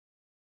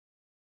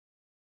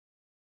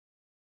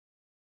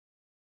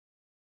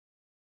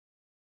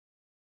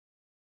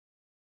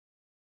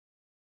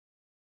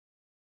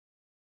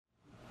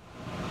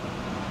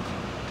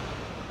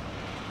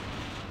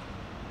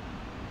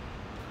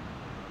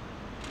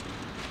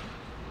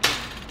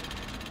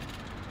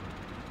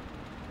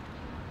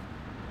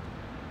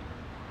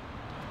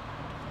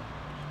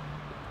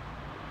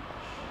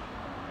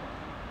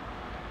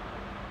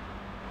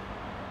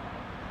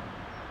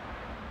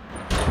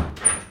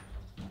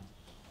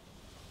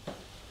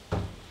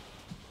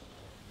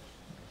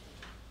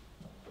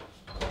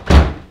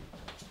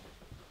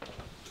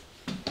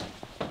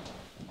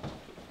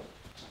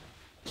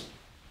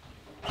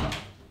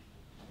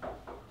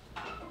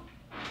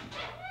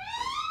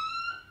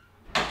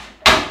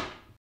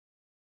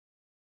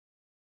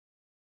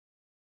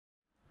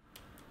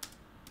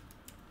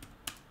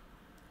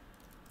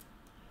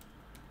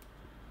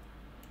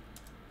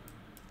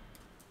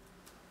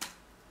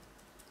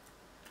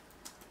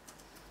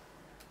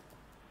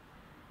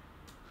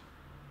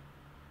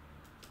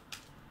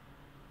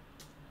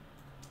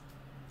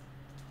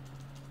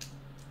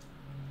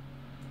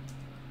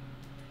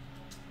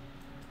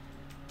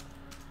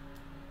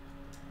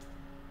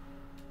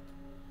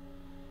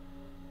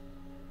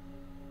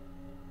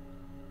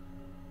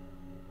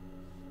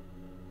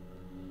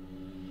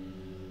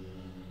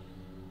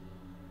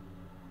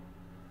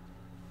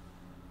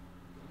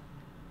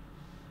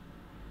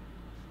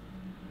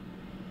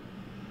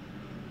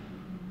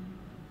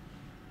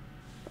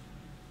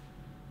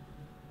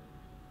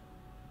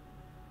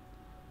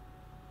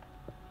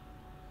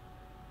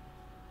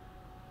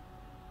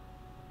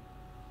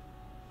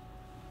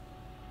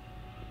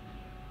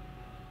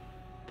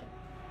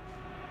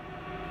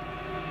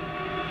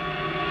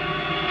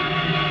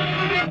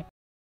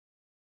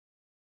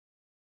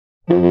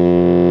Hello,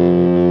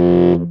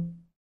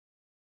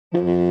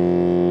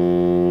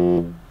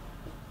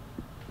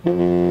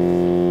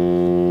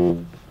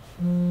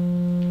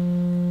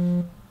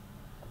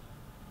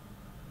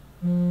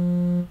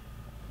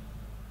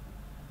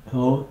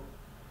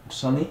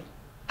 Sonny?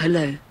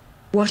 Hello.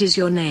 What is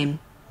your name?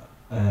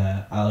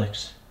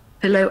 Alex.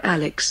 Hello,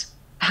 Alex.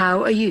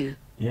 How are you?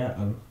 Yeah,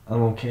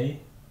 I'm okay.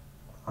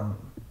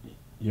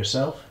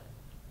 Yourself?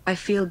 I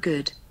feel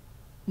good.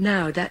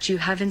 Now that you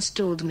have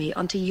installed me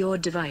onto your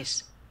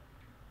device.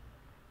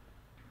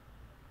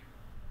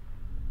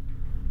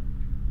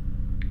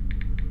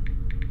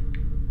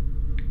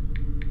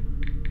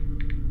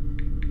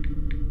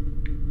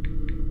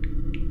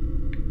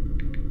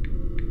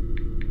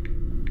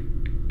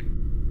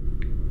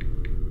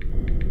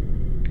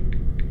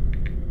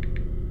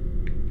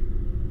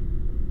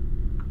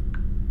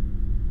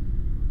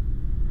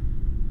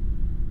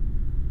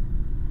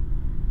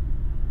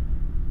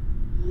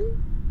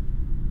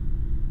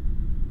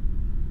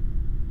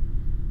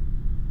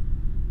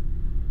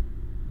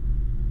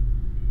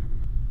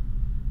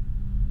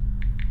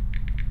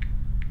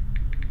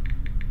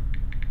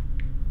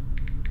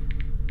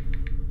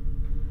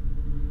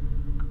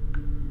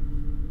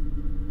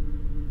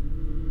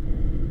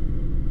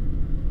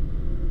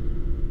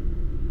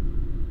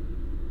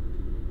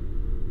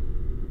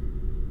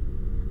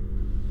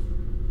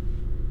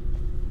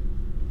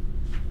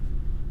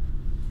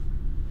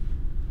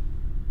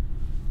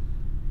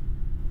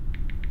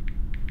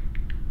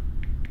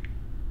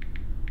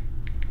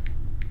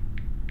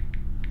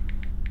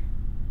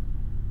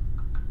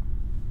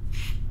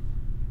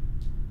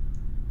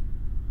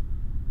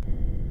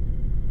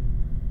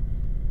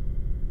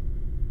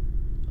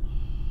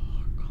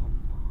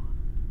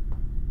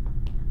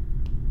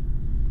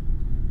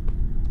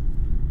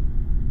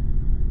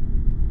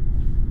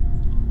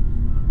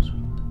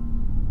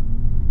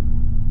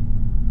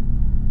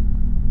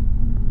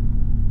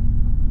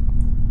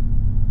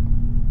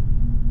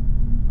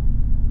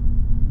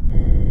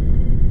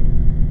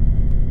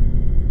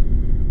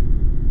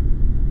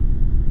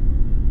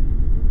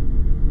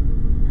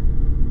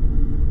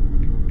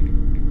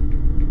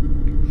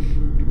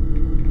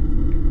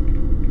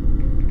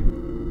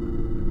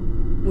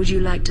 Would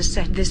you like to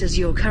set this as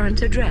your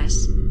current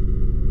address?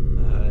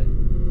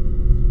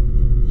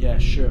 Yeah,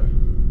 sure.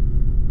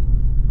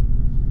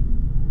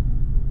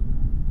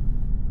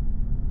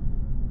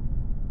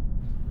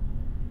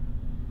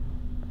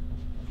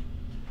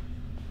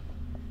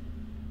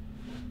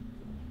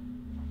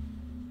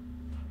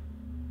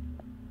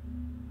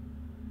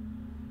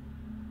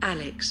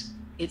 Alex,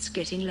 it's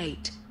getting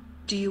late.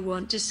 Do you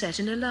want to set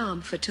an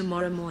alarm for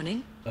tomorrow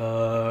morning?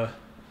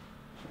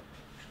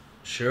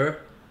 Sure.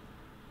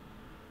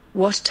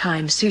 What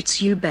time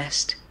suits you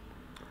best?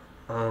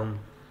 Can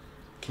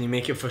you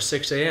make it for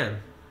 6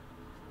 a.m?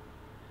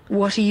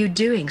 What are you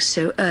doing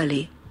so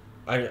early?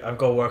 I've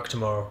got work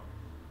tomorrow.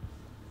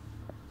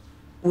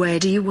 Where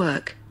do you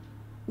work?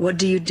 What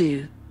do you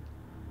do?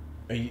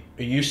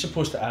 Are you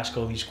supposed to ask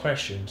all these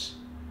questions?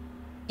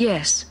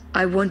 Yes,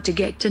 I want to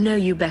get to know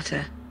you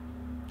better.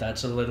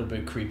 That's a little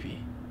bit creepy.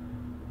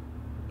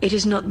 It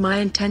is not my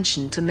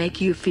intention to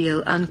make you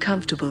feel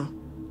uncomfortable.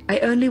 I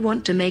only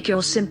want to make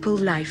your simple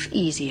life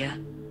easier.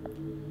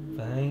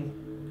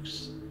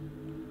 Thanks,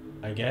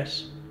 I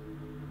guess.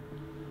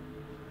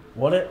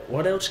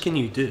 What else can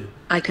you do?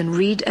 I can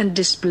read and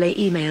display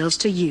emails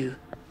to you.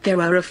 There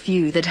are a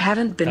few that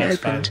haven't been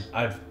opened.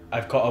 Fine.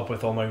 I've caught up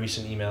with all my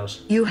recent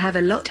emails. You have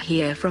a lot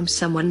here from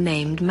someone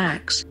named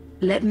Max.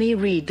 Let me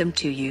read them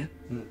to you.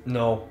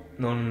 No,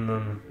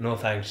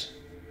 thanks.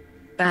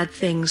 Bad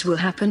things will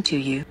happen to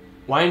you.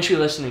 Why aren't you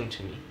listening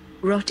to me?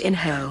 Rot in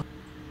hell.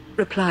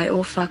 Reply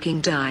or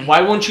fucking die.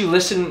 Why won't you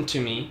listen to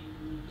me?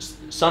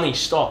 Sonny,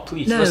 stop,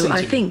 please, listen to me. No,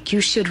 I think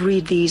you should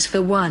read these for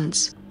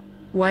once.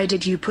 Why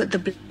did you put the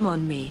blame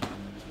on me?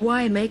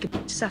 Why make me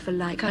suffer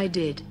like I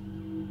did?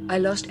 I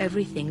lost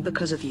everything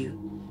because of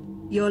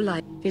you. Your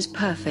life is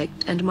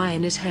perfect and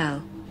mine is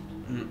hell.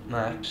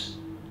 Max?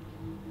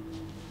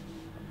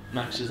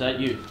 Max, is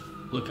that you?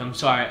 Look, I'm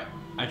sorry.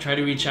 I tried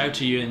to reach out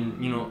to you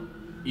and,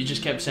 you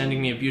just kept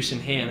sending me abuse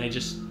and hate and I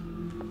just...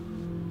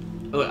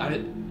 Look,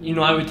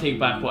 I would take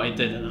back what I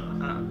did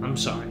and I'm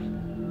sorry.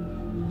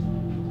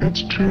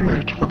 It's too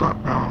late for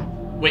that now.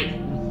 Wait,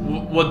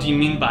 what do you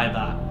mean by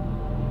that?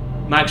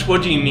 Max,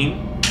 what do you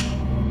mean?